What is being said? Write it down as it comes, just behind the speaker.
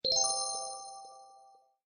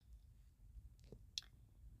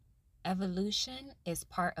Evolution is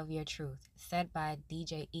part of your truth, said by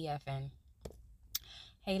DJ EFN.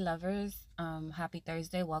 Hey lovers, happy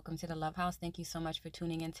Thursday. Welcome to the Love House. Thank you so much for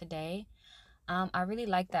tuning in today. I really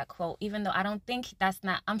like that quote, even though I don't think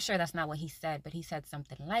I'm sure that's not what he said, but he said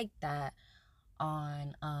something like that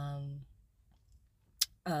on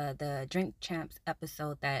the Drink Champs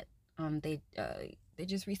episode that they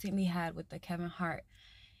just recently had with the Kevin Hart.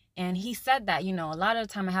 And he said that, a lot of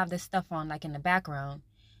the time I have this stuff on like in the background,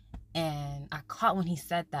 and I caught when he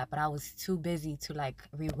said that, but I was too busy to like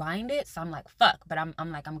rewind it. So I'm like, fuck. But I'm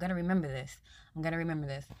like, I'm gonna remember this. And I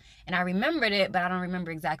remembered it, but I don't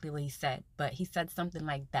remember exactly what he said. But he said something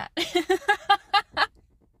like that.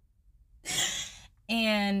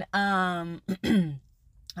 And I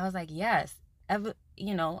was like, yes,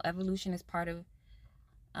 evolution is part of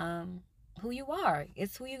who you are.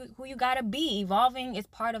 It's who you gotta be. Evolving is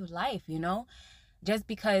part of life, Just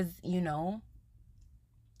because,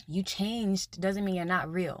 you changed doesn't mean you're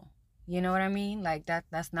not real. You know what I mean? Like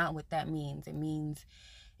that's not what that means. It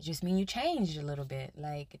just means you changed a little bit.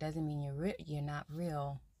 Like it doesn't mean you're not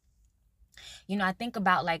real. I think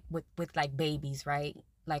about like with like babies, right?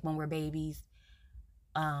 Like when we're babies,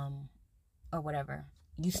 or whatever.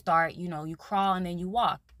 You start, you crawl and then you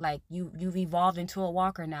walk. Like you've evolved into a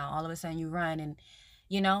walker now. All of a sudden you run and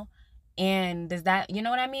and does that, you know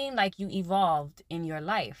what I mean? Like you evolved in your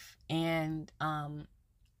life. And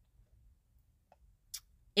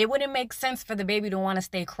it wouldn't make sense for the baby to want to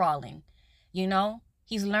stay crawling.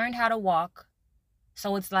 He's learned how to walk.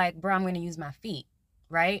 So it's like, bro, I'm going to use my feet,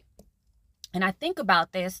 right? And I think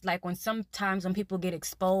about this, like sometimes when people get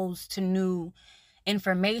exposed to new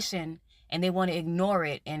information and they want to ignore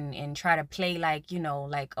it and try to play like,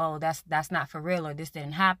 like, oh, that's not for real, or this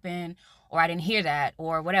didn't happen, or I didn't hear that,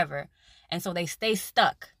 or whatever. And so they stay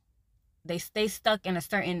stuck. They stay stuck in a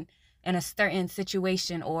certain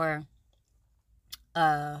situation, or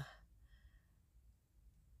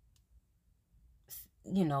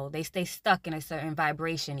they stay stuck in a certain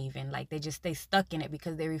vibration, even like they just stay stuck in it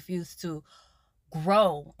because they refuse to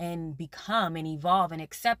grow and become and evolve and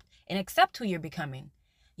accept who you're becoming.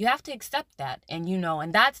 You have to accept that. And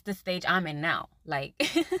and that's the stage I'm in now. Like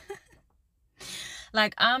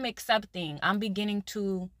like I'm accepting. I'm beginning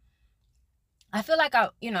to, I feel like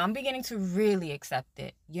I'm beginning to really accept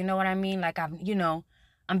it. You know what I mean? Like I'm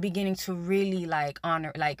beginning to really like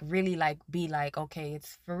honor, like really like be like, okay,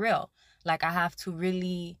 it's for real. Like I have to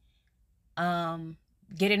really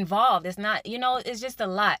get involved. It's not, it's just a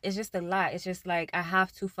lot. It's just like I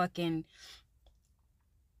have to fucking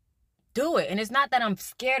do it. And it's not that I'm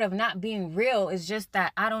scared of not being real. It's just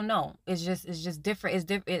that I don't know. It's just different. It's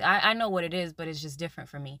different. I know what it is, but it's just different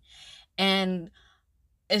for me. And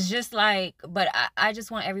it's just like, but I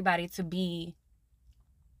just want everybody to be,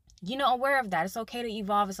 aware of that. It's okay to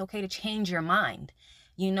evolve. It's okay to change your mind.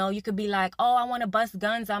 You could be like, oh, I want to bust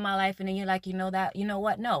guns on my life. And then you're like, you know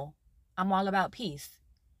what? No, I'm all about peace.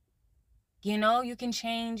 You can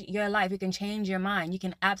change your life. You can change your mind. You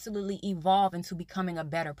can absolutely evolve into becoming a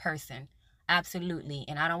better person. Absolutely.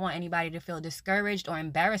 And I don't want anybody to feel discouraged or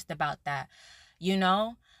embarrassed about that.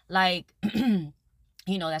 Like,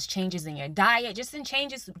 that's changes in your diet, just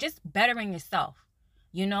bettering yourself,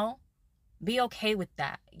 be okay with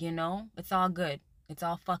that. It's all good. It's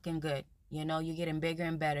all fucking good. You're getting bigger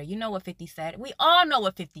and better. You know what 50 said? We all know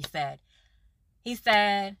what 50 said. He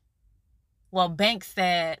said, well, Banks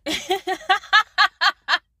said,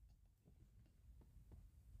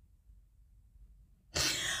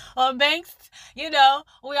 well, Banks, we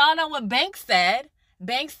all know what Banks said.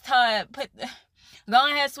 Banks go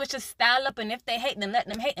ahead, switch the style up, and if they hate, then let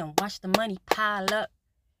them hate and watch the money pile up.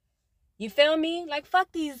 You feel me? Like,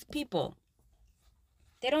 fuck these people.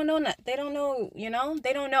 They don't know. They don't know,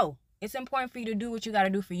 they don't know. It's important for you to do what you got to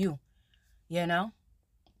do for you, And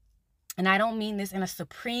I don't mean this in a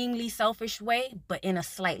supremely selfish way, but in a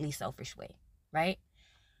slightly selfish way, right?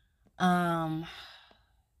 Do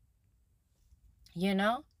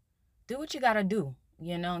what you got to do,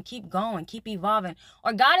 and keep going, keep evolving.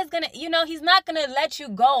 Or God is going to, he's not going to let you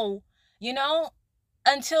go,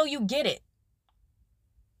 until you get it.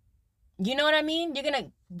 You know what I mean?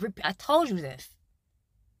 I told you this.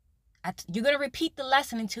 You're going to repeat the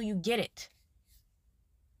lesson until you get it.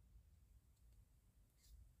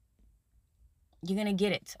 You're going to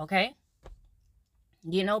get it, okay?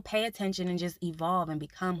 Pay attention and just evolve and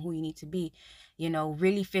become who you need to be.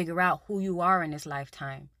 Really figure out who you are in this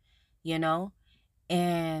lifetime,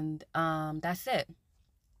 and that's it.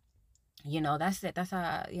 That's it. That's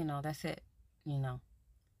how, that's it.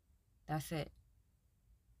 That's it.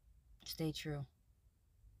 Stay true.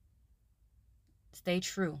 Stay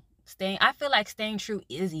true. I feel like staying true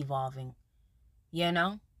is evolving, you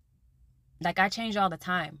know? Like, I change all the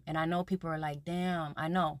time, and I know people are like, damn, I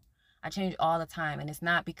know. I change all the time, and it's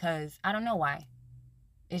not because, I don't know why.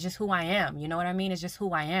 It's just who I am, you know what I mean? It's just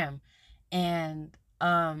who I am. And,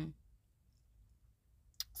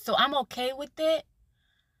 so I'm okay with it.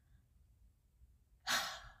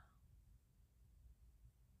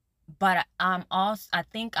 But I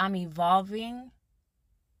think I'm evolving,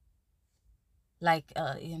 like,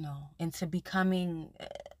 into becoming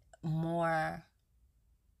more,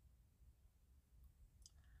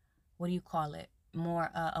 what do you call it? More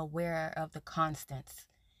aware of the constants,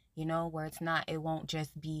 where it won't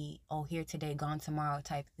just be, oh, here today, gone tomorrow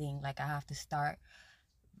type thing. Like, I have to start,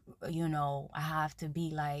 I have to be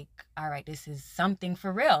like, all right, this is something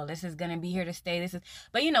for real. This is going to be here to stay.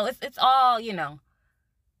 But it's all,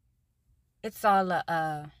 it's all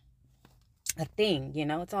a thing,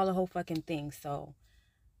 it's all a whole fucking thing. So,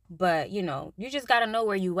 but you just got to know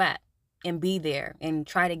where you at and be there and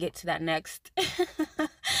try to get to that next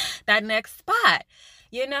that next spot.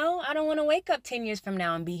 I don't want to wake up 10 years from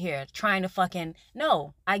now and be here trying to fucking,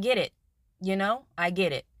 no, I get it. I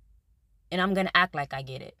get it. And I'm going to act like I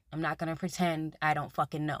get it. I'm not going to pretend I don't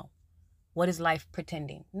fucking know. What is life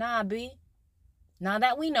pretending? Nah, B. Now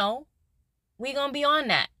that we know, we going to be on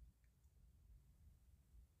that.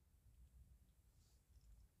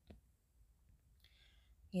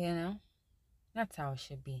 That's how it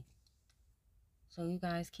should be. So you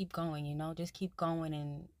guys keep going, just keep going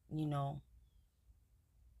and,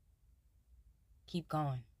 keep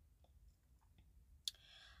going.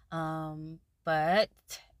 But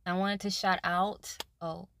I wanted to shout out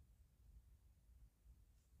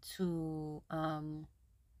to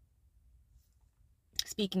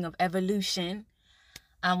speaking of evolution,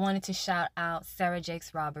 I wanted to shout out Sarah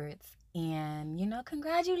Jakes Roberts. And,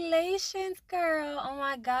 congratulations, girl. Oh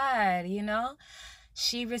my God,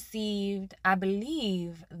 she received, I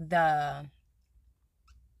believe, the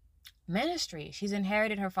ministry. She's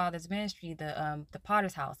inherited her father's ministry, the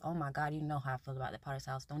Potter's House. Oh my God, you know how I feel about the Potter's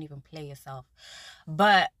House. Don't even play yourself.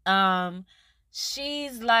 But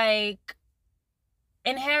she's like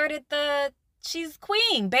inherited she's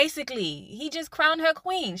queen, basically. He just crowned her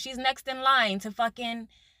queen. She's next in line to fucking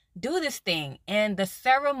do this thing. And the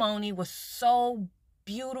ceremony was so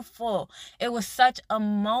beautiful. It was such a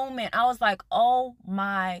moment. I was like, oh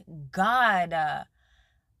my God.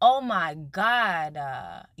 Oh my God.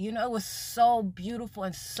 It was so beautiful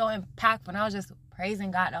and so impactful. And I was just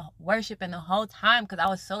praising God, worshiping the whole time because I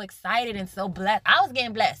was so excited and so blessed. I was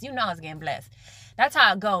getting blessed. I was getting blessed. That's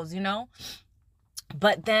how it goes,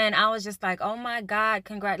 But then I was just like, oh my God,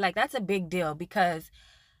 congrats. Like, that's a big deal because,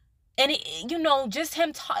 and it, just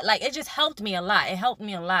him, like, it just helped me a lot. It helped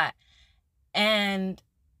me a lot. And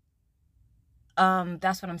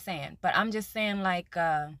that's what I'm saying. But I'm just saying, like,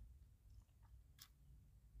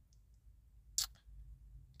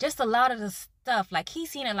 just a lot of the stuff, like, he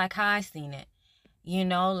seen it like how I seen it.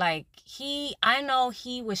 Like, I know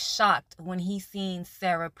he was shocked when he seen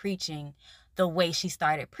Sarah preaching the way she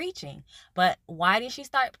started preaching. But why did she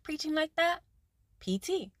start preaching like that?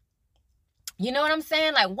 PT. You know what I'm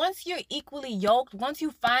saying? Like, once you're equally yoked, once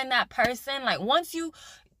you find that person, like, once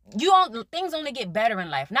things only get better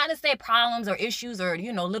in life. Not to say problems or issues or,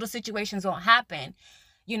 little situations won't happen.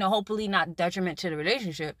 Hopefully not detriment to the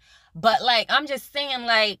relationship. But, like, I'm just saying,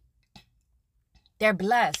 like, they're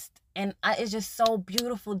blessed. And it's just so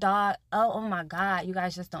beautiful, dog. Oh my God. You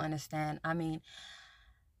guys just don't understand. I mean,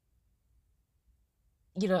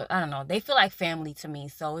 I don't know. They feel like family to me.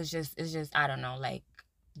 So it's just, I don't know, like,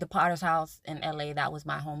 the Potter's House in LA, that was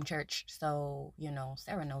my home church. So,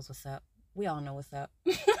 Sarah knows what's up. We all know what's up.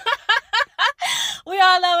 We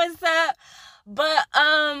all know what's up. But,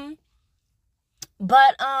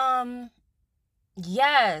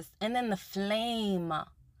 yes. And then the flame.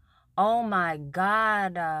 Oh my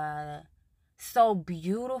God. So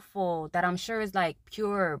beautiful that I'm sure is like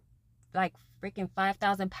pure, like freaking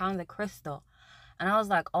 5,000 pounds of crystal. And I was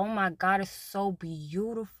like, oh my God, it's so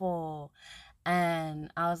beautiful.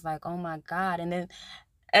 And I was like, oh my God. And then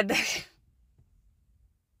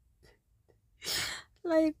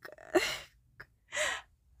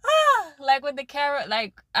like with the camera,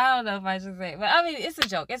 like, I don't know if I should say, but I mean, it's a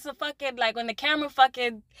joke. It's a fucking, like, when the camera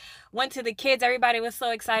fucking went to the kids, everybody was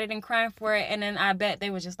so excited and crying for it. And then I bet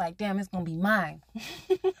they were just like, damn, it's gonna be mine.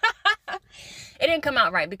 It didn't come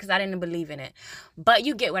out right because I didn't believe in it. But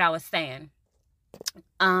you get what I was saying.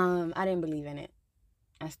 I didn't believe in it.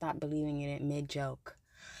 I stopped believing in it mid-joke.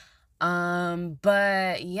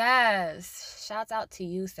 But yes, shouts out to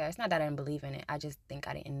you, sir. It's not that I didn't believe in it. I just think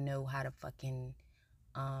I didn't know how to fucking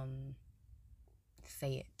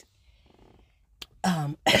say it.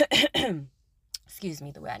 Um, excuse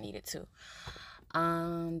me, the way I needed to.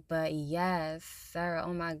 But yes, Sarah,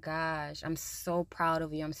 oh my gosh, I'm so proud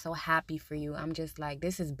of you. I'm so happy for you. I'm just like,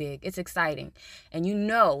 this is big. It's exciting. And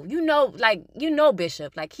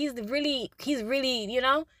Bishop, like he's really,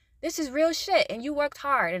 this is real shit. And you worked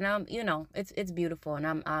hard, and it's beautiful.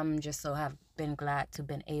 And I'm just so have been glad to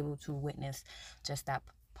been able to witness just that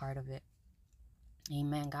part of it.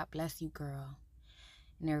 Amen. God bless you, girl,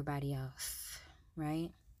 and everybody else,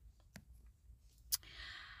 right?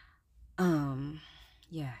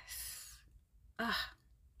 Yes.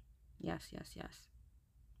 Yes.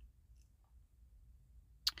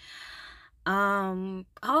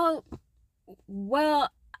 Oh, well,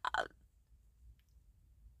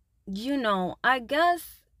 I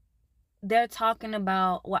guess they're talking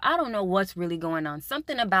about, well, I don't know what's really going on.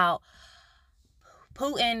 Something about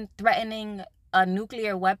Putin threatening a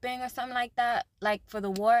nuclear weapon or something like that, like for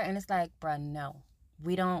the war. And it's like, bruh, no,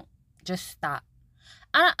 we don't, just stop.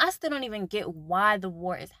 I still don't even get why the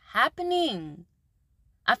war is happening.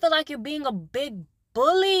 I feel like you're being a big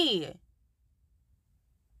bully.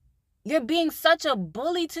 You're being such a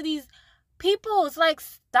bully to these people. It's like,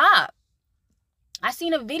 stop. I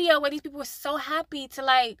seen a video where these people were so happy to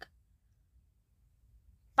like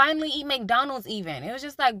finally eat McDonald's even. It was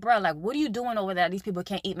just like, bro, like, what are you doing over there? These people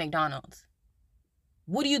can't eat McDonald's.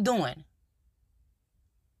 What are you doing?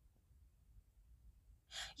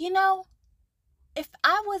 If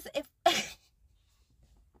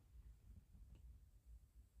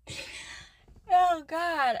oh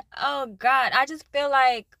God, I just feel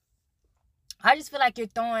like you're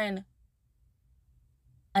throwing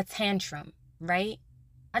a tantrum, right?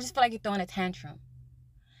 I just feel like you're throwing a tantrum.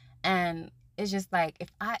 And it's just like, if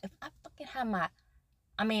I fucking have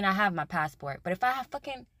I have my passport, but if I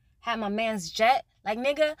fucking had my man's jet, like,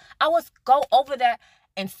 nigga, I would go over there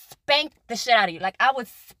and spank the shit out of you. Like, I would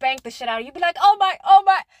spank the shit out of you. Be like, oh my,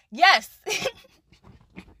 yes.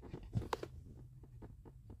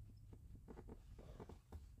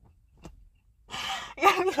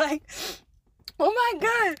 Yeah, be like, oh my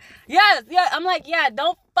God. Yes, yeah. I'm like, yeah,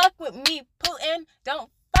 don't fuck with me, Putin.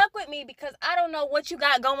 Don't fuck with me, because I don't know what you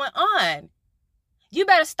got going on. You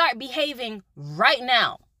better start behaving right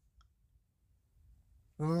now.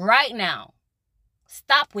 Right now.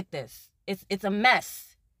 Stop with this. It's a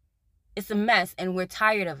mess. It's a mess, and we're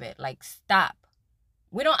tired of it. Like, stop.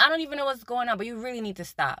 I don't even know what's going on, but you really need to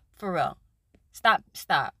stop. For real. Stop.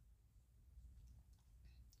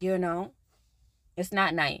 It's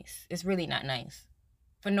not nice. It's really not nice.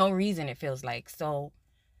 For no reason, it feels like. So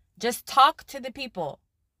just talk to the people.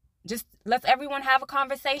 Just let's everyone have a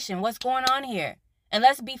conversation. What's going on here? And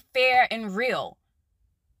let's be fair and real.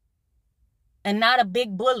 And not a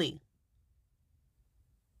big bully.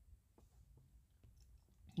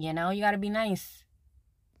 You got to be nice.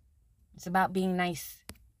 It's about being nice.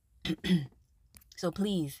 So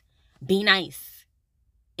please, be nice.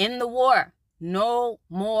 In the war. No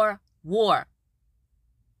more war.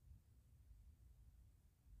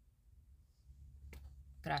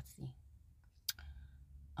 Grazie.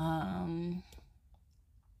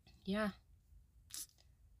 Yeah.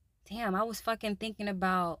 Damn, I was fucking thinking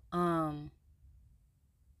about,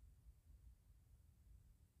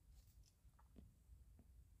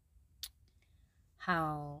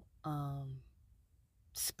 how,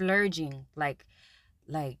 splurging, no.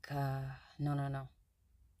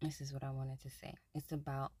 This is what I wanted to say. It's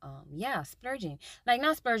about, splurging. Like,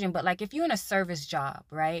 not splurging, but like if you're in a service job,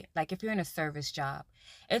 right? Like if you're in a service job,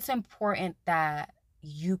 it's important that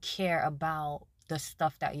you care about the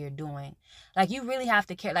stuff that you're doing. Like, you really have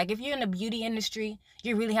to care. Like, if you're in the beauty industry,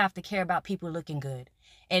 you really have to care about people looking good.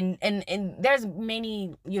 And there's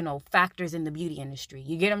many, factors in the beauty industry.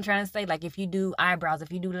 You get what I'm trying to say? Like, if you do eyebrows,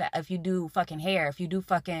 if you do fucking hair, if you do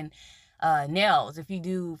fucking nails, if you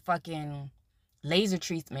do fucking laser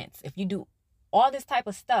treatments, if you do all this type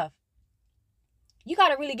of stuff, you got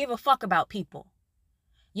to really give a fuck about people.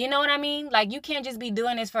 You know what I mean? Like, you can't just be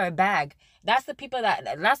doing this for a bag. That's what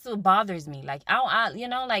bothers me. Like,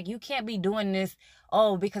 like, you can't be doing this,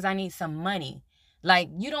 because I need some money. Like,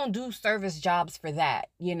 you don't do service jobs for that,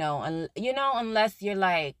 unless you're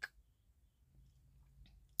like,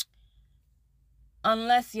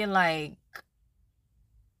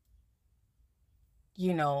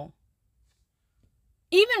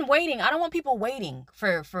 even waiting. I don't want people waiting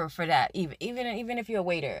for that. Even if you're a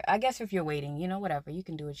waiter, I guess if you're waiting, whatever, you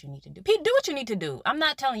can do what you need to do. Do what you need to do. I'm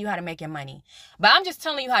not telling you how to make your money, but I'm just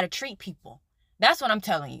telling you how to treat people. That's what I'm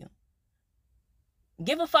telling you.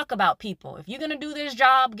 Give a fuck about people. If you're gonna do this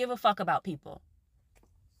job, give a fuck about people.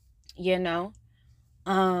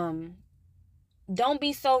 don't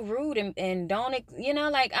be so rude and don't, you know,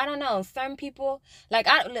 like, I don't know, certain people, like,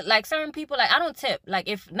 certain people, like, I don't tip, like,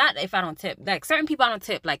 if I don't tip, like, certain people I don't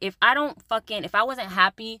tip, like, if I wasn't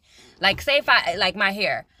happy, like, say if I, like, my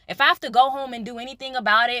hair, if I have to go home and do anything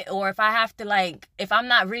about it, or if I have to, like, if I'm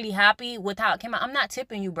not really happy with how it came out, I'm not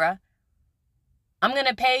tipping you, bruh. I'm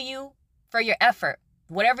gonna pay you for your effort.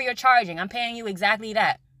 Whatever you're charging, I'm paying you exactly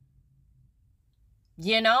that.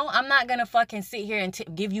 You know, I'm not gonna fucking sit here and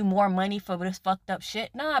give you more money for this fucked up shit.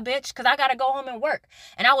 Nah, bitch, because I gotta go home and work.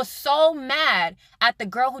 And I was so mad at the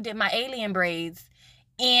girl who did my alien braids,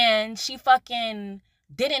 and she fucking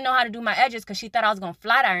didn't know how to do my edges because she thought I was gonna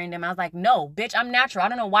flat iron them. I was like, no, bitch, I'm natural. I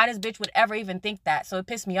don't know why this bitch would ever even think that. So it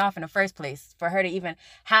pissed me off in the first place for her to even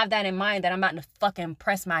have that in mind, that I'm about to fucking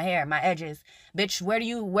press my hair, my edges. Bitch,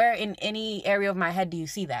 where in any area of my head do you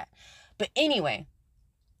see that? But anyway,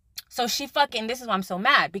 so she fucking, this is why I'm so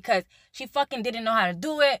mad, because she fucking didn't know how to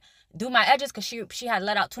do my edges, because she had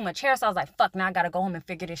let out too much hair. So I was like, fuck, now I gotta go home and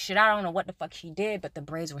figure this shit out. I don't know what the fuck she did, but the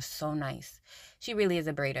braids were so nice. She really is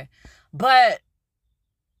a braider. But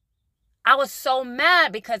I was so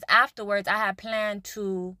mad because afterwards I had planned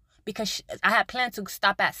to,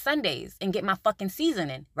 stop at Sundays and get my fucking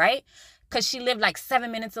seasoning, right? Because she lived like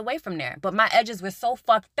 7 minutes away from there. But my edges were so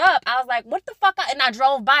fucked up. I was like, what the fuck? And I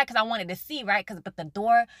drove by because I wanted to see, right? But the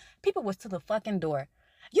door, people was to the fucking door.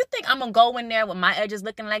 You think I'm going to go in there with my edges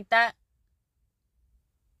looking like that?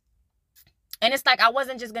 And it's like, I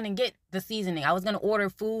wasn't just going to get the seasoning. I was going to order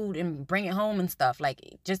food and bring it home and stuff. Like,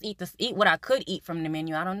 just eat what I could eat from the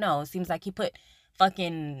menu. I don't know. It seems like he put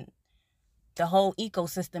fucking the whole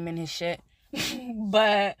ecosystem in his shit.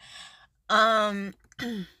 But,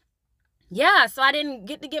 yeah, so I didn't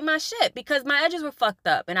get to get my shit because my edges were fucked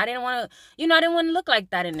up, and I didn't want to, I didn't want to look like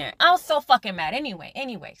that in there. I was so fucking mad. Anyway,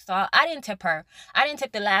 so I didn't tip her. I didn't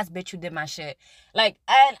tip the last bitch who did my shit. Like,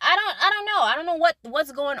 and I don't know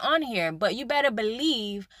what's going on here, but you better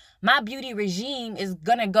believe my beauty regime is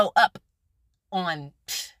gonna go up on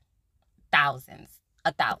thousands,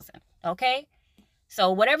 1,000. Okay,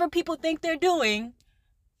 so whatever people think they're doing,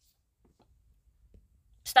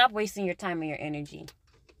 stop wasting your time and your energy.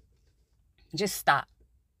 Just stop.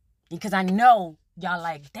 Because I know y'all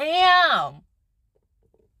like, damn.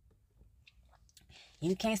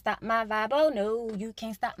 You can't stop my vibe, oh no. You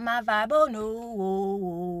can't stop my vibe, oh no. Whoa,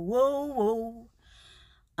 whoa,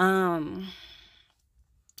 whoa.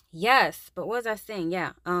 Yes, but what was I saying?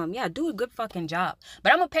 Yeah. Yeah, do a good fucking job.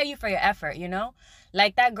 But I'm gonna pay you for your effort, you know?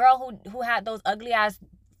 Like that girl who had those ugly ass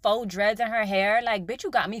faux dreads in her hair. Like, bitch,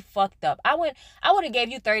 you got me fucked up. I would have gave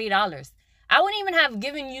you $30. I wouldn't even have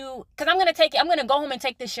given you, because I'm going to go home and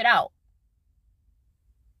take this shit out.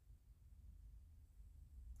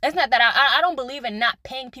 It's not that I don't believe in not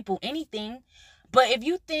paying people anything. But if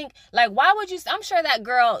you think, like, why would you, I'm sure that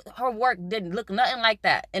girl, her work didn't look nothing like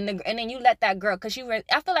that. And then you let that girl, because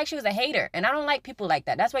I feel like she was a hater. And I don't like people like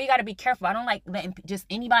that. That's why you got to be careful. I don't like letting just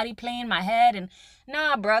anybody play in my head. And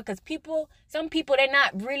nah, bro, because some people, they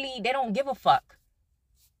don't give a fuck.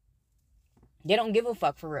 They don't give a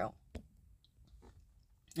fuck for real.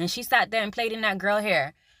 And she sat there and played in that girl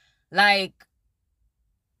hair. Like,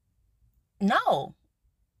 no.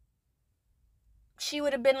 She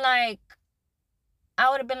would have been like, I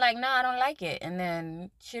would have been like, nah, I don't like it. And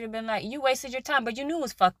then she'd have been like, you wasted your time. But you knew it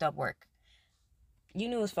was fucked up work. You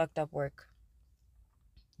knew it was fucked up work.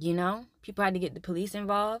 You know? People had to get the police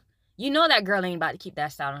involved. You know that girl ain't about to keep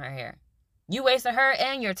that style in her hair. You wasted her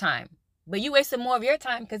and your time. But you wasted more of your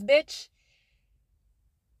time because, bitch,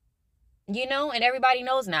 you know, and everybody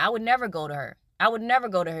knows now. I would never go to her. I would never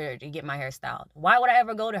go to her to get my hair styled. Why would I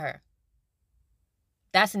ever go to her?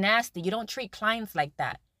 That's nasty. You don't treat clients like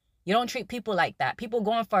that. You don't treat people like that. People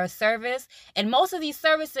going for a service. And most of these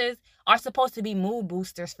services are supposed to be mood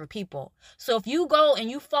boosters for people. So if you go and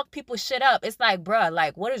you fuck people's shit up, it's like, bruh,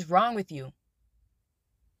 like, what is wrong with you?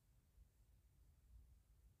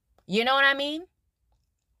 You know what I mean?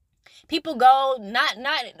 People go,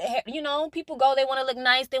 people go, they want to look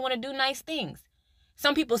nice. They want to do nice things.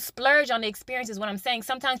 Some people splurge on the experience is what I'm saying.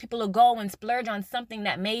 Sometimes people will go and splurge on something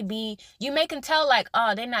that you may can tell like,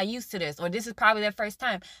 oh, they're not used to this, or this is probably their first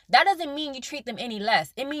time. That doesn't mean you treat them any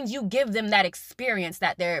less. It means you give them that experience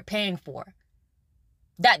that they're paying for,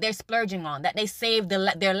 that they're splurging on, that they saved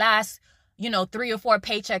their last, 3 or 4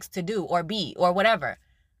 paychecks to do or be or whatever.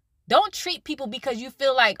 Don't treat people because you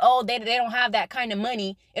feel like, oh, they don't have that kind of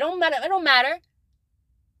money. It don't matter. It don't matter.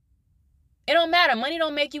 It don't matter. Money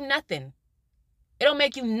don't make you nothing. It don't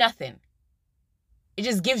make you nothing. It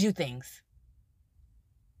just gives you things.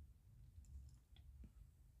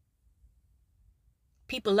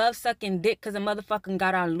 People love sucking dick because a motherfucking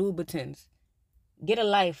got on Louboutins. Get a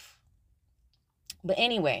life. But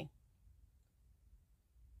anyway,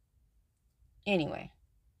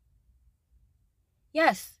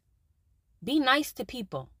 yes, be nice to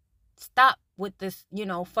people. Stop with this,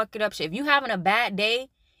 fuck it up shit. If you having a bad day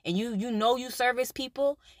and you know you service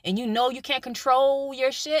people and you know you can't control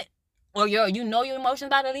your shit or your emotions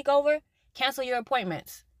about to leak over, cancel your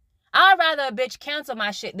appointments. I'd rather a bitch cancel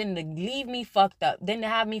my shit than to leave me fucked up, than to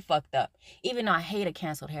have me fucked up. Even though I hate a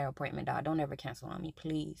canceled hair appointment, dog. Don't ever cancel on me,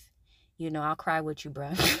 please. I'll cry with you,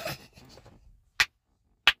 bro.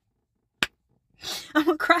 I'm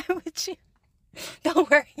gonna cry with you. Don't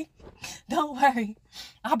worry. Don't worry.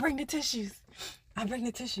 I'll bring the tissues. No,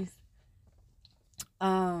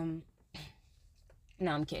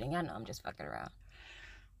 I'm kidding. I know I'm just fucking around.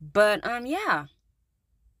 But yeah.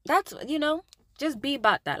 That's just be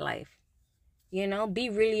about that life. Be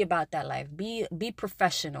really about that life. Be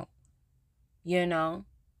professional.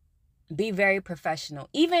 Be very professional.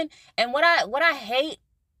 Even and what I hate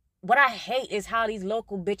is how these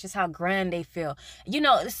local bitches, how grand they feel.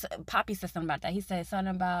 Poppy said something about that. He said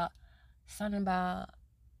something about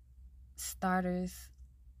starters,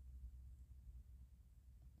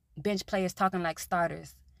 bench players talking like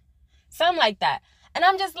starters. Something like that. And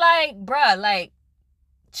I'm just like, bruh, like,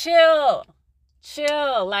 chill.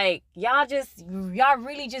 Like, y'all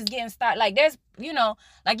really just getting started. Like, there's,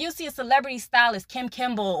 like you'll see a celebrity stylist, Kim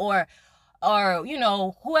Kimble, or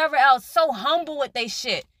whoever else, so humble with they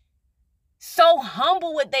shit.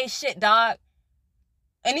 Dog.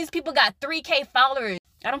 And these people got 3K followers.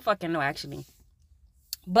 I don't fucking know, actually.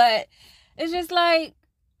 But it's just like,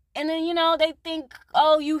 and then, they think,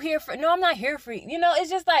 oh, you here for... No, I'm not here for you. It's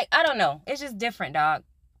just like, I don't know. It's just different, dog.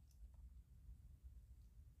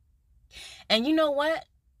 And you know what?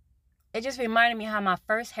 It just reminded me how my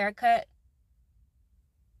first haircut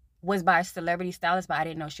was by a celebrity stylist, but I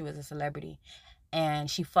didn't know she was a celebrity. And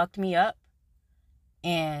she fucked me up.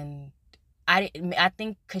 And I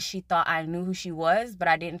think because she thought I knew who she was, but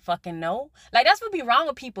I didn't fucking know. Like, that's what be wrong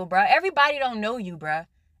with people, bruh. Everybody don't know you, bruh.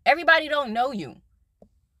 Everybody don't know you.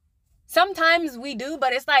 Sometimes we do,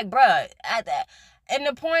 but it's like, bruh, and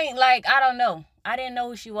the point, like, I don't know. I didn't know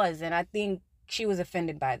who she was, and I think she was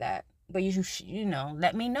offended by that. But you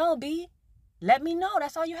let me know, B. Let me know.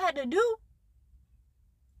 That's all you had to do.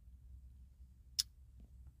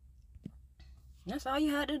 That's all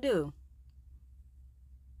you had to do.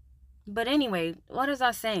 But anyway, what was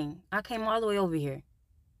I saying? I came all the way over here.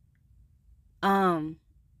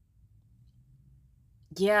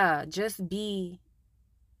 Yeah, just be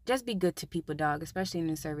good to people, dog, especially in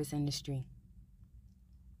the service industry.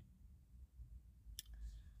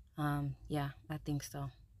 Yeah, I think so.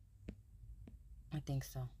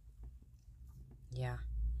 Yeah.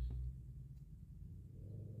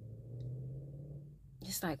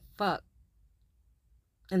 Just like, fuck.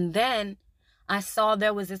 And then I saw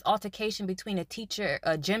there was this altercation between a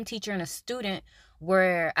gym teacher and a student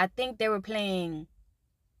where I think they were playing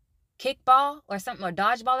kickball or something, or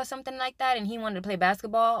dodgeball or something like that, and he wanted to play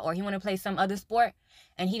basketball, or he wanted to play some other sport,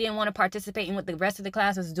 and he didn't want to participate in what the rest of the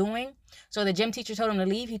class was doing. So the gym teacher told him to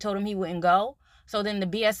leave. He told him he wouldn't go. So then the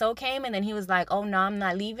BSO came, and then he was like, oh, no, I'm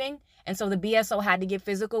not leaving. And so the BSO had to get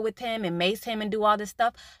physical with him and mace him and do all this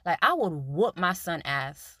stuff. Like, I would whoop my son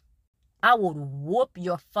ass. I would whoop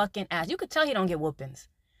your fucking ass. You could tell he don't get whoopings.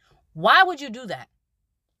 Why would you do that?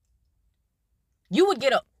 You would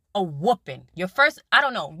get a whooping. Your first, I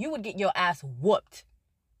don't know, you would get your ass whooped.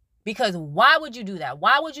 Because why would you do that?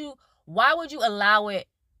 Why would you allow it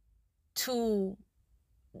to,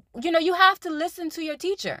 you have to listen to your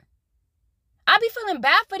teacher. I be feeling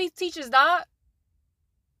bad for these teachers, dog.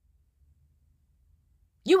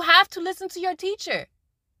 You have to listen to your teacher.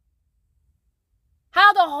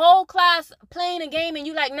 How the whole class playing a game and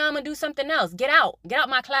you like, no, I'm gonna do something else. Get out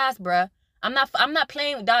my class, bruh. I'm not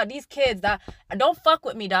playing with, dog, these kids, dog. Don't fuck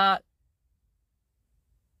with me, dog.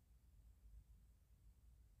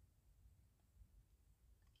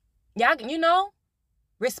 Y'all,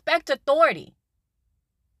 respect authority.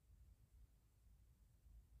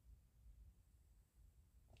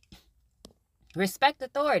 Respect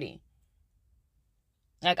authority.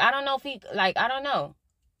 Like, I don't know if I don't know.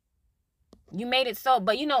 You made it so,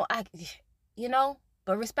 but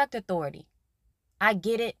but respect authority. I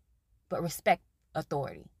get it, but respect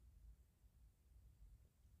authority.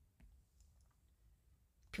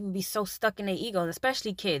 People be so stuck in their egos,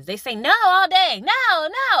 especially kids. They say no all day.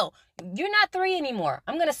 No. You're not 3 anymore.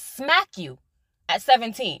 I'm going to smack you at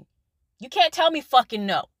 17. You can't tell me fucking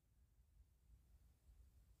no.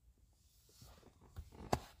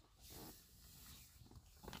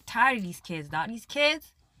 I'm tired of these kids, dog. These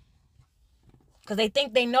kids, because they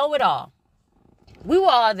think they know it all. We were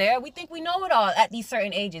all there. We think we know it all at these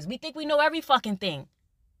certain ages. We think we know every fucking thing.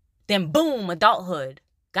 Then boom, adulthood.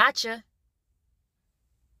 Gotcha.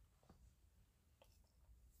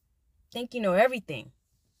 Think you know everything.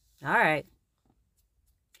 All right.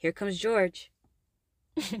 Here comes George.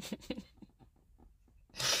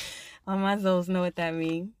 All my souls know what that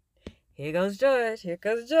means. Here goes George. Here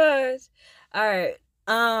goes George. All right.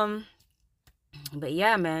 But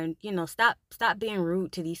yeah, man, you know, stop being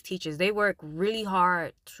rude to these teachers. They work really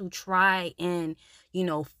hard to try and, you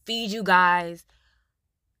know, feed you guys,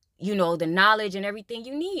 you know, the knowledge and everything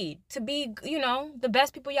you need to be, you know, the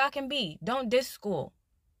best people y'all can be. Don't diss school.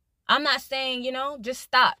 I'm not saying, you know, just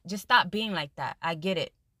stop being like that. I get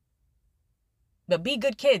it. But be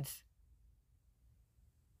good kids.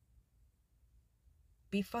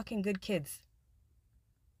 Be fucking good kids.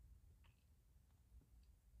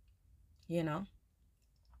 You know?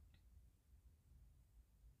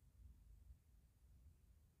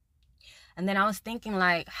 And then I was thinking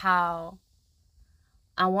like how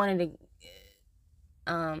I wanted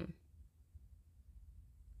to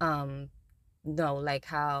no, like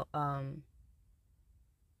how I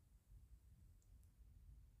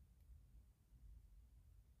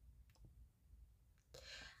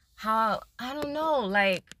don't know,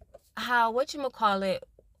 like how whatchamacallit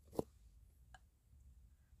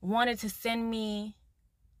wanted to send me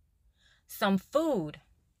some food.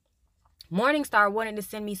 Morningstar wanted to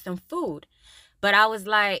send me some food. But I was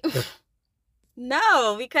like,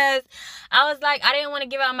 no, because I was like, I didn't want to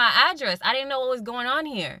give out my address. I didn't know what was going on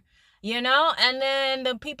here, you know? And then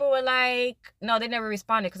the people were like, no, they never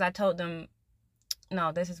responded because I told them,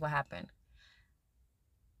 no, this is what happened.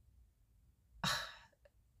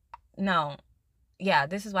 No. Yeah,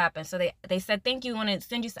 this is what happened. So they said, thank you, want to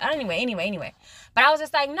send you anyway. But I was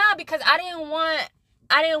just like, nah, because I didn't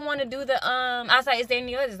want to do the I was like, is there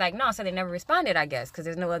any others? Like, no, so they never responded, I guess, because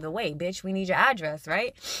there's no other way, bitch. We need your address,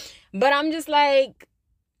 right? But I'm just like,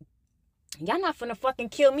 y'all not finna fucking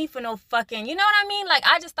kill me for no fucking, you know what I mean? Like,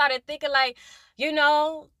 I just started thinking like, you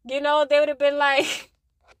know, they would have been like,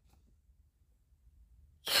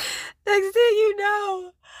 next thing you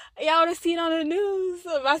know, y'all would have seen on the news.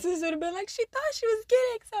 My sister would have been like, she thought she was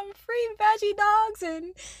getting some free veggie dogs,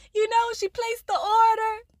 and you know, she placed the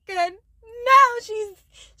order, and now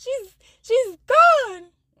she's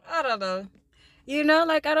gone. I don't know. You know,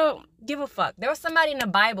 like, I don't give a fuck. There was somebody in the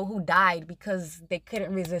Bible who died because they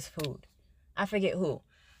couldn't resist food. I forget who.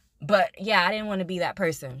 But yeah, I didn't want to be that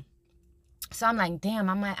person. So I'm like, damn,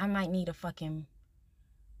 I might need a fucking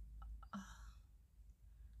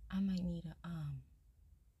I might need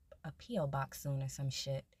a P.O. box soon or some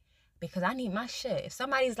shit. Because I need my shit. If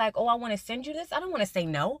somebody's like, oh, I want to send you this, I don't want to say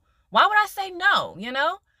no. Why would I say no, you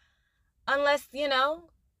know? Unless, you know,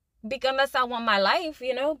 unless I want my life,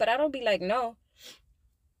 you know? But I don't be like, no.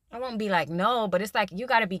 I won't be like, no. But it's like, you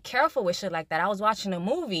got to be careful with shit like that. I was watching a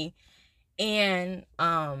movie and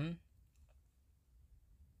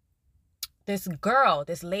this girl,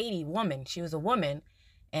 this lady, woman, she was a woman,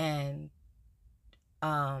 and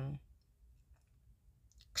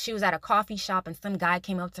she was at a coffee shop and some guy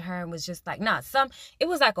came up to her and was just like, it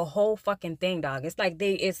was like a whole fucking thing, dog. It's like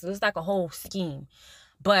it was like a whole scheme.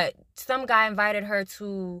 But some guy invited her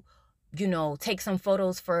to, you know, take some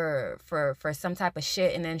photos for some type of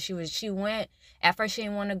shit. And then she went, at first she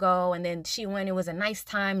didn't want to go. And then she went, it was a nice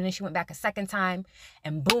time. And then she went back a second time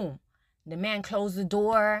and boom, the man closed the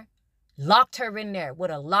door, locked her in there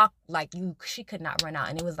with a lock. Like she could not run out.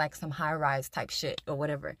 And it was like some high rise type shit or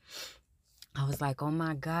whatever. I was like, oh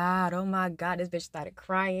my God. This bitch started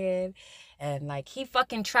crying. And like, he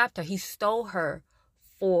fucking trapped her. He stole her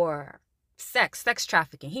for sex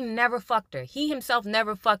trafficking. He never fucked her. He himself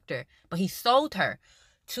never fucked her. But he sold her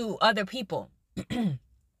to other people. And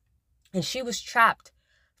she was trapped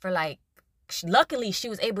for like, luckily she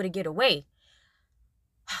was able to get away.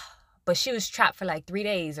 But she was trapped for like 3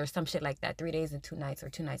 days or some shit like that. 3 days and 2 nights or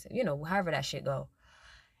 2 nights. You know, however that shit go.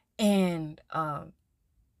 And,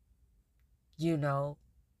 you know,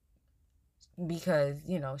 because,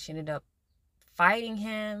 you know, she ended up fighting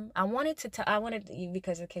him. I wanted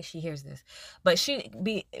because in case she hears this, but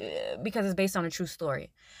because it's based on a true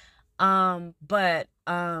story. But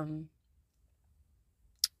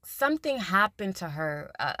something happened to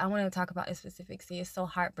her. I want to talk about it specific. See, it's so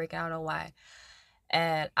heartbreaking. I don't know why.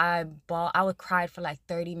 And I would cry for like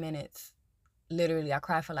 30 minutes. Literally, I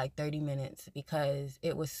cried for like 30 minutes because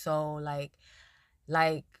it was so like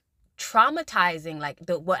traumatizing, like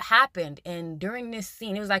what happened. And during this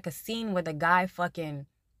scene, it was like a scene where the guy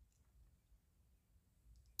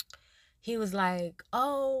he was like,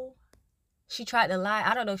 oh, she tried to lie.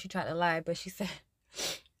 I don't know if she tried to lie, but she said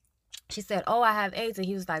she said, oh, I have AIDS. And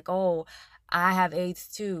he was like, oh, I have AIDS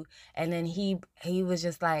too. And then he was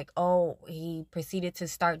just like, oh, he proceeded to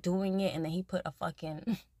start doing it. And then he put a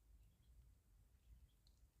fucking,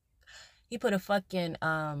 he put a fucking,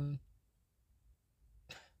 a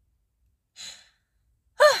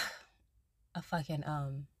fucking,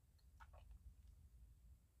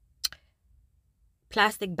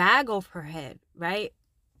 plastic bag over her head, right?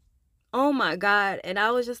 Oh my God. And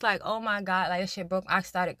I was just like, oh my God, like this shit broke. I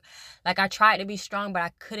started, like, I tried to be strong, but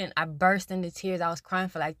I couldn't. I burst into tears. I was crying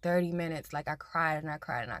for like 30 minutes. Like, I cried and I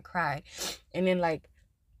cried and I cried. And then, like,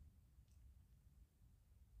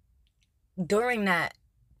 during that,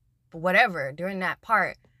 during that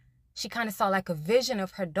part, she kind of saw like a vision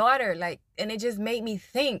of her daughter, like, and it just made me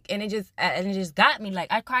think, and it just got me.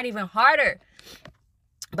 Like, I cried even harder.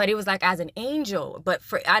 But it was like as an angel. But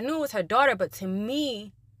I knew it was her daughter, but to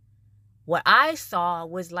me, what I saw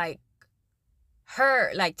was like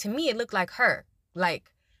her, like, to me it looked like her, like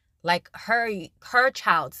her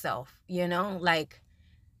child self, you know? Like,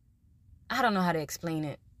 I don't know how to explain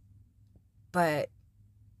it, but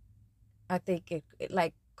I think it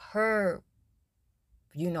like her,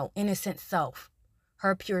 you know, innocent self,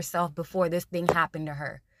 her pure self before this thing happened to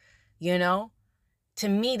her, you know? To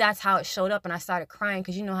me, that's how it showed up. And I started crying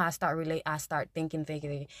because you know how I start thinking. But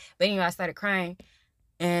anyway, I started crying.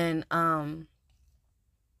 And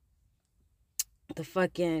the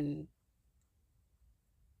fucking,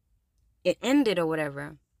 it ended or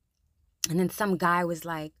whatever. And then some guy was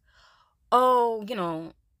like, oh, you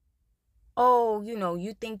know,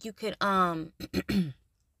 you think you could, oh,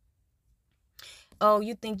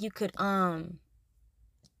 you think you could,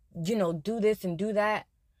 you know, do this and do that.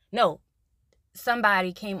 No,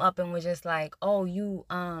 somebody came up and was just like, oh, you,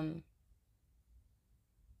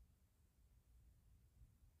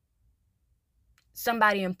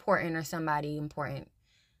 somebody important, they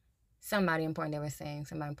were saying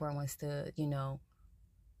somebody important wants to, you know,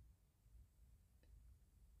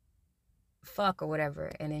 fuck or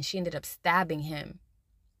whatever. And then she ended up stabbing him.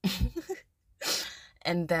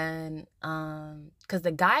 And then because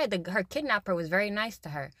the guy, her kidnapper, was very nice to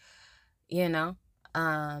her, you know.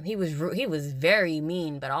 He was very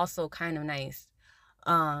mean but also kind of nice,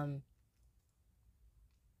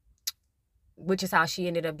 which is how she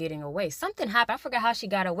ended up getting away. Something happened, I forgot how she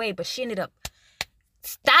got away, but she ended up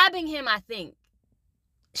stabbing him. I think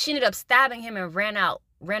she ended up stabbing him and ran out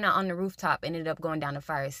on the rooftop, ended up going down the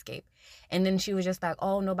fire escape. And then she was just like,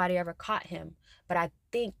 oh, nobody ever caught him. But I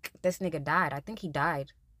think this nigga died. I think he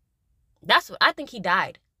died. I think he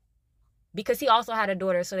died. Because he also had a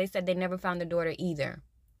daughter, so they said they never found the daughter either.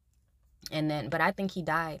 And then, but I think he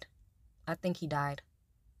died. But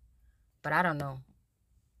I don't know.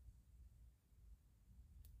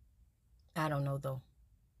 I don't know, though.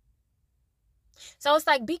 So it's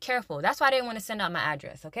like, be careful. That's why I didn't want to send out my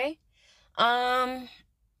address, okay?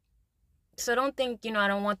 So don't think, you know, I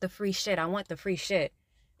don't want the free shit. I want the free shit.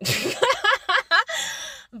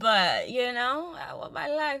 But, you know, I want my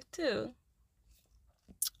life too.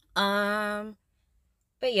 But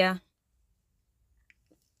yeah.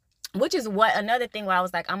 Which is what, another thing where I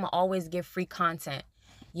was like, I'm gonna always give free content.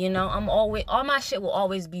 You know, all my shit will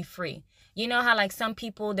always be free. You know how like some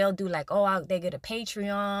people, they'll do like, oh, they get a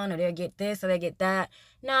Patreon or they'll get this or they get that.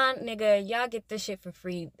 Nah, nigga, y'all get this shit for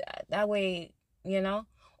free. That way, you know,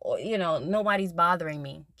 or, you know, nobody's bothering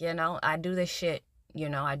me. You know, I do this shit, you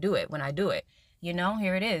know, I do it when I do it. You know,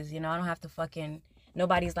 here it is. You know, I don't have to fucking,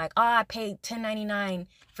 nobody's like, oh, I paid $10.99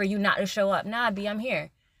 for you not to show up. Nah, B, I'm here.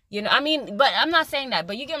 You know, I mean, but I'm not saying that,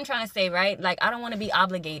 but you get what I'm trying to say, right? Like, I don't want to be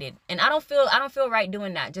obligated. And I don't feel right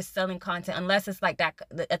doing that, just selling content, unless it's like that,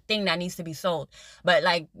 a thing that needs to be sold. But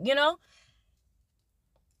like, you know,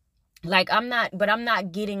 like I'm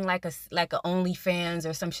not getting like a OnlyFans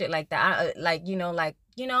or some shit like that. Like, you know, what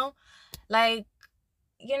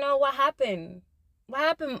happened? What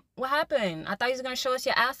happened? I thought you was going to show us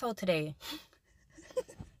your asshole today.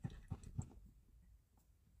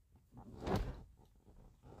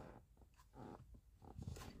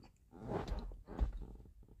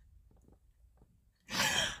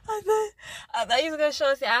 I thought you was gonna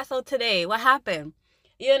show us your asshole today. What happened?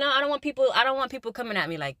 You know, I don't want people coming at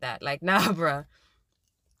me like that. Like, nah, bruh.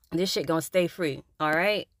 This shit gonna stay free. All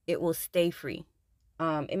right? It will stay free.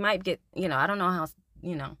 It might get, you know, I don't know how,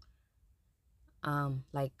 you know,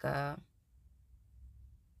 like,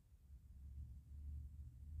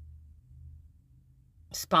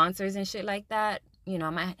 sponsors and shit like that. You know,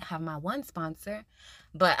 I might have my one sponsor,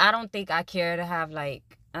 but I don't think I care to have,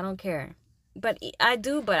 like, I don't care. But I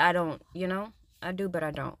do, but I don't, you know? I do, but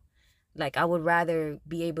I don't. Like, I would rather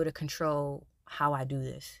be able to control how I do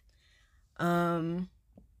this.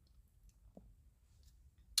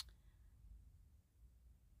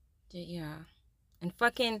 Yeah. And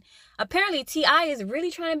fucking, apparently T.I. is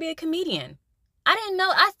really trying to be a comedian. I didn't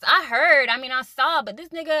know. I heard. I mean, I saw, but this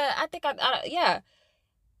nigga, I think yeah.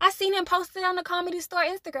 I seen him posted on the Comedy Store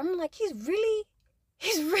Instagram. I'm like, he's really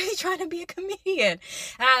trying to be a comedian.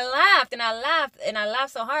 And I laughed and I laughed and I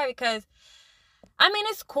laughed so hard because, I mean,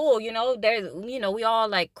 it's cool, you know, there's, you know, we all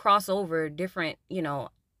like cross over different, you know,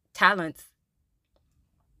 talents.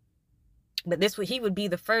 But he would be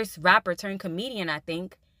the first rapper turned comedian, I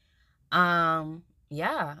think.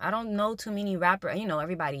 Yeah, I don't know too many rappers, you know,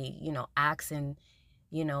 everybody, you know, acts and,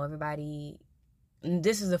 you know, everybody,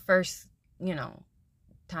 this is the first, you know,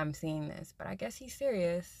 time seeing this, but I guess he's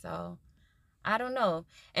serious, so I don't know.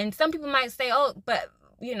 And some people might say, oh, but,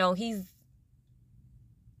 you know,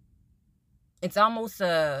 it's almost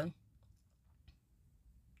a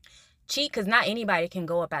cheat because not anybody can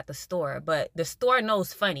go up at the store, but the store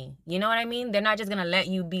knows funny, you know what I mean? They're not just gonna let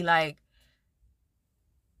you be like,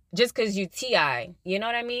 just because you T.I., you know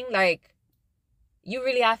what I mean? Like, you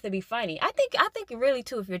really have to be funny. I think really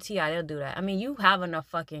too, if you're T.I., they'll do that. I mean, you have enough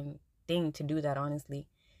fucking thing to do that, honestly.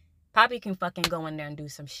 Poppy can fucking go in there and do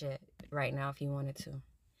some shit right now if he wanted to.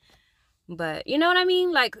 But you know what I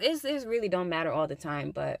mean? Like, it's really don't matter all the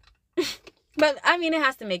time, but but I mean, it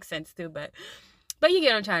has to make sense too, but you get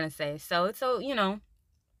what I'm trying to say. So you know,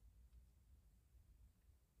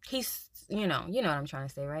 he's, you know what I'm trying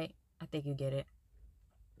to say, right? I think you get it.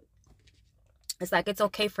 It's like, it's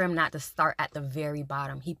okay for him not to start at the very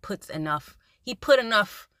bottom. He put enough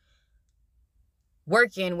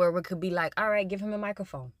work in where we could be like, all right, give him a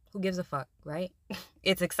microphone. Who gives a fuck, right?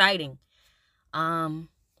 It's exciting. What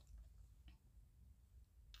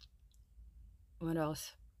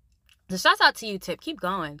else? So shouts out to you, Tip. Keep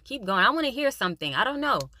going. I want to hear something. I don't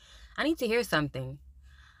know. I need to hear something.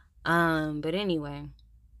 But anyway.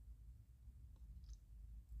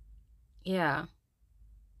 Yeah.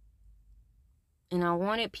 And I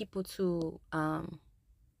wanted people to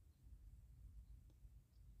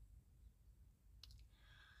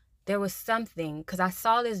there was something, because I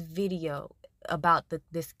saw this video about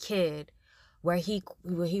this kid where he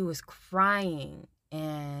was crying,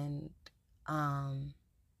 and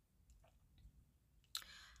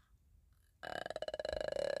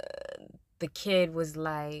the kid was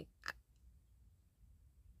like,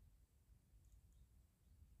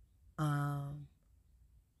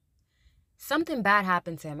 something bad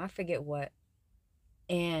happened to him. I forget what.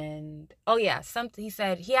 And oh yeah, he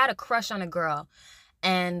said he had a crush on a girl,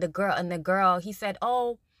 and the girl, he said,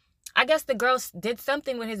 oh, I guess the girl did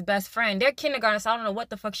something with his best friend. They're kindergarten, so I don't know what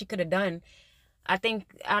the fuck she could have done. I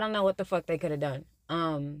don't know what the fuck they could have done.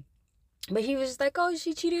 But he was just like, oh,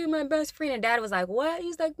 she cheated with my best friend. And Dad was like, what?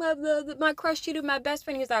 He's like, my crush cheated with my best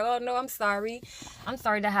friend. He's like, oh, no, I'm sorry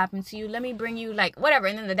that happened to you. Let me bring you, like, whatever.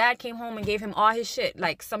 And then the dad came home and gave him all his shit,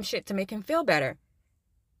 like some shit to make him feel better.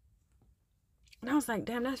 And I was like,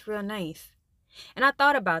 damn, that's real nice. And I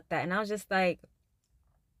thought about that, and I was just like,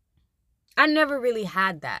 I never really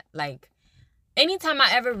had that. Like, anytime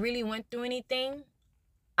I ever really went through anything,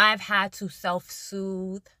 I've had to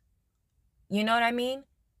self-soothe, you know what I mean?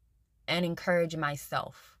 And encourage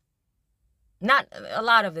myself. Not a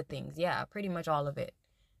lot of the things, yeah, pretty much all of it.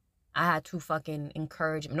 I had to fucking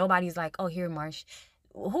encourage. Nobody's like, oh, here, Marsh.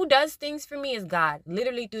 Who does things for me is God,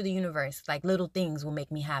 literally through the universe. Like, little things will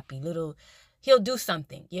make me happy. He'll do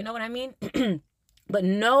something, you know what I mean? But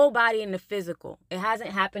nobody in the physical. It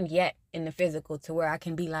hasn't happened yet in the physical to where I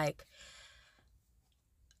can be like,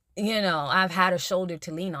 you know, I've had a shoulder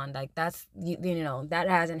to lean on. Like, that's, you know, that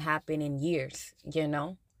hasn't happened in years, you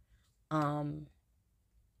know?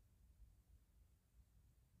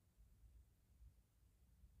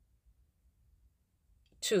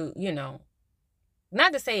 To, you know,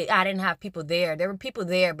 not to say I didn't have people there. There were people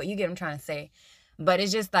there, but you get what I'm trying to say. But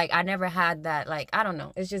it's just like, I never had that, like, I don't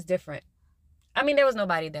know. It's just different. I mean, there was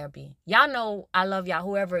nobody there, B. Y'all know I love y'all,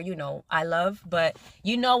 whoever, you know, I love, but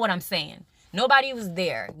you know what I'm saying. Nobody was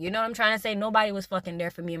there. You know what I'm trying to say? Nobody was fucking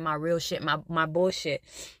there for me and my real shit, my bullshit.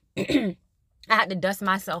 I had to dust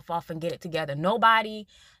myself off and get it together. Nobody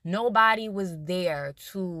was there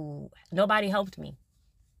nobody helped me.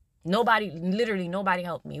 Literally nobody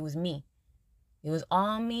helped me. It was me. It was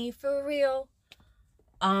all me for real.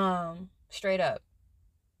 Straight up.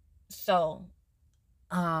 So,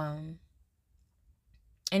 and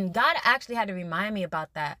God actually had to remind me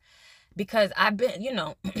about that, because I've been, you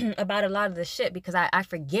know, about a lot of the shit, because I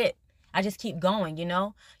forget. I just keep going, you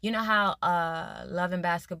know? You know how Love and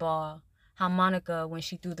Basketball, how Monica, when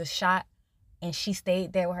she threw the shot and she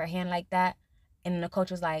stayed there with her hand like that, and then the coach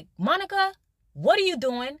was like, Monica, what are you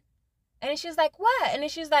doing? And then she was like, what? And then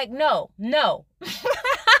she was like, no.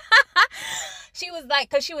 She was like,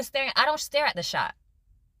 because she was staring. I don't stare at the shot.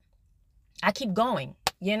 I keep going.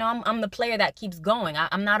 You know, I'm the player that keeps going.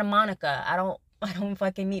 I'm not a Monica. I don't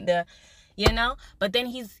fucking need the, you know. But then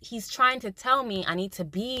he's trying to tell me I need to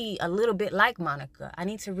be a little bit like Monica. I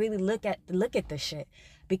need to really look at the shit,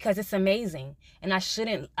 because it's amazing. And I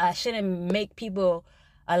shouldn't make people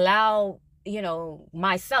allow, you know,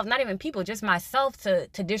 myself, not even people, just myself, to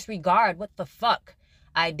disregard what the fuck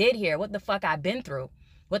I did here, what the fuck I've been through,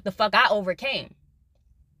 what the fuck I overcame.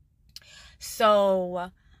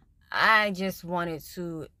 So I just wanted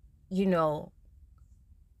to, you know,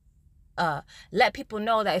 let people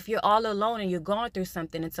know that if you're all alone and you're going through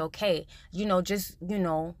something, it's okay. You know, just, you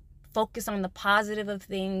know, focus on the positive of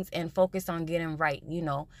things and focus on getting right, you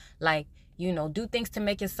know, like, you know, do things to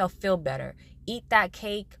make yourself feel better. Eat that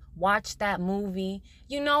cake, watch that movie,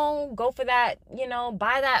 you know, go for that, you know,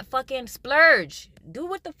 buy that fucking splurge. Do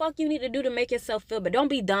what the fuck you need to do to make yourself feel better. Don't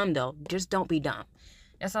be dumb, though. Just don't be dumb.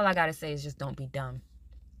 That's all I gotta say, is just don't be dumb.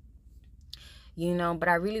 You know, but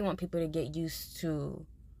I really want people to get used to,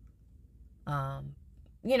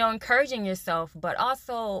 you know, encouraging yourself, but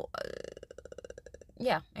also,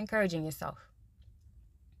 yeah, encouraging yourself.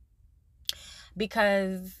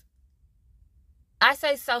 Because I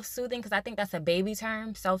say self-soothing because I think that's a baby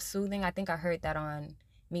term, self-soothing. I think I heard that on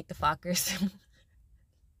Meet the Fockers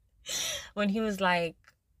when he was like,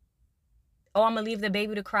 oh, I'm gonna leave the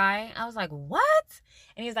baby to cry. I was like, what?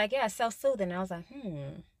 And he's like, yeah, self-soothing. And I was like,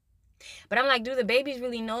 But I'm like, do the babies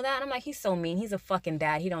really know that? And I'm like, he's so mean. He's a fucking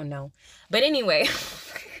dad. He don't know. But anyway.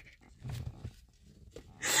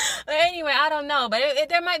 I don't know. But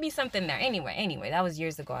there might be something there. Anyway, that was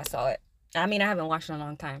years ago I saw it. I mean, I haven't watched it in a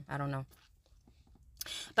long time. I don't know.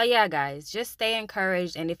 But yeah, guys, just stay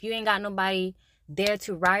encouraged. And if you ain't got nobody there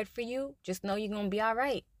to ride for you, just know you're going to be all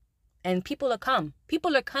right. And people will come.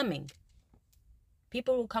 People are coming.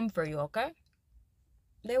 People will come for you, okay?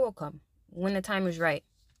 They will come when the time is right.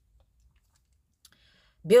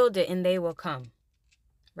 Build it and they will come.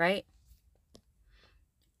 Right?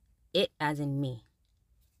 It as in me.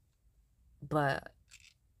 But,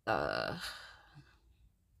 all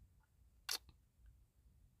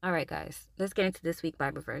right, guys. Let's get into this week's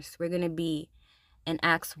Bible verse. We're going to be in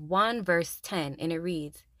Acts 1, verse 10. And it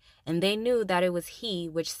reads, and they knew that it was he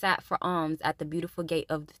which sat for alms at the beautiful gate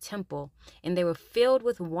of the temple. And they were filled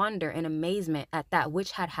with wonder and amazement at that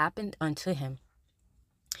which had happened unto him.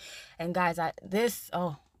 And guys,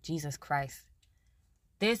 oh, Jesus Christ.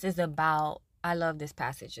 This is about, I love this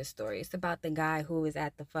passage, this story. It's about the guy who was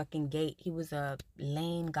at the fucking gate. He was a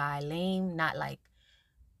lame guy. Lame, not like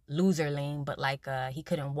loser lame, but like he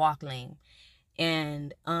couldn't walk lame.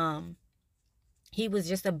 And he was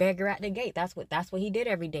just a beggar at the gate. That's what he did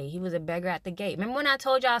every day. He was a beggar at the gate. Remember when I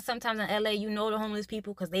told y'all sometimes in LA, you know the homeless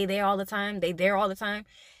people because they there all the time. They there all the time.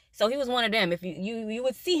 So he was one of them. If you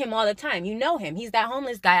would see him all the time. You know him. He's that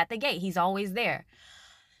homeless guy at the gate. He's always there.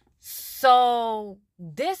 So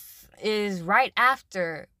this is right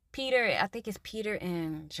after Peter. I think it's Peter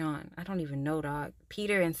and John. I don't even know, dog.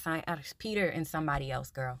 Peter and somebody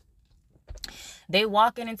else, girl. They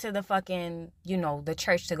walking into the fucking, you know, the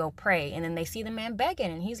church to go pray. And then they see the man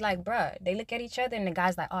begging. And he's like, bruh. They look at each other and the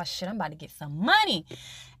guy's like, oh shit, I'm about to get some money.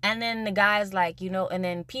 And then the guy's like, you know, and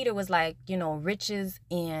then Peter was like, you know, riches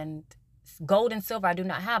and gold and silver I do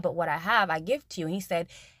not have, but what I have I give to you. And he said,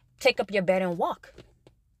 take up your bed and walk.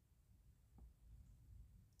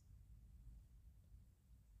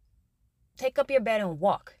 Take up your bed and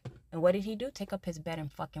walk. And what did he do? Take up his bed and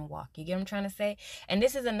fucking walk. You get what I'm trying to say? And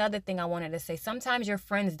this is another thing I wanted to say. Sometimes your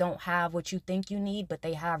friends don't have what you think you need, but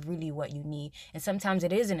they have really what you need. And sometimes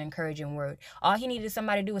it is an encouraging word. All he needed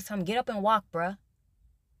somebody to do was tell him, get up and walk, bruh.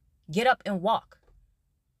 Get up and walk.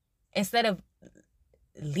 Instead of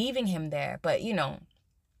leaving him there. But, you know,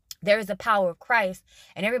 there is the power of Christ.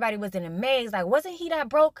 And everybody was in a maze. Like, wasn't he that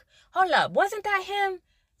broke? Hold up. Wasn't that him?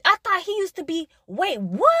 I thought he used to be, wait,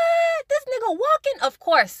 what? This nigga walking? Of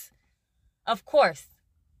course. Of course.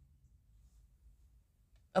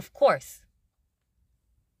 Of course.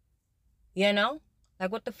 You know?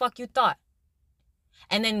 Like, what the fuck you thought?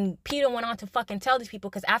 And then Peter went on to fucking tell these people,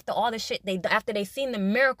 because after all the shit, after they seen the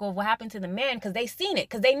miracle of what happened to the man, because they seen it,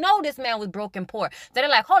 because they know this man was broken poor. So they're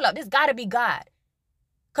like, hold up, this gotta be God.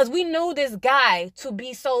 Because we knew this guy to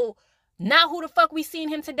be so, not who the fuck we seen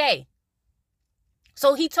him today.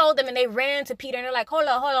 So he told them and they ran to Peter and they're like, hold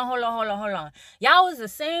on. Y'all was the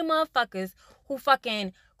same motherfuckers who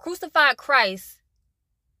fucking crucified Christ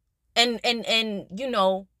and you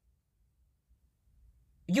know,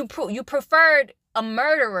 you preferred a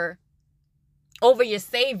murderer over your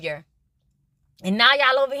savior. And now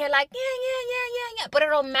y'all over here like, yeah. But it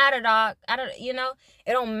don't matter, dog. It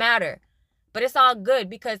don't matter. But it's all good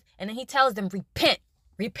because, and then he tells them, repent.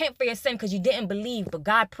 Repent for your sin because you didn't believe, but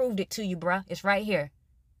God proved it to you, bruh. It's right here.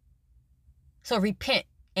 So repent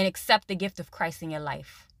and accept the gift of Christ in your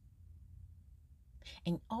life.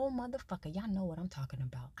 And oh, motherfucker, y'all know what I'm talking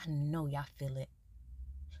about. I know y'all feel it.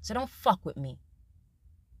 So don't fuck with me.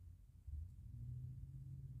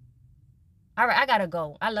 All right, I gotta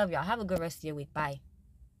go. I love y'all. Have a good rest of your week. Bye.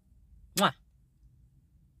 Mwah.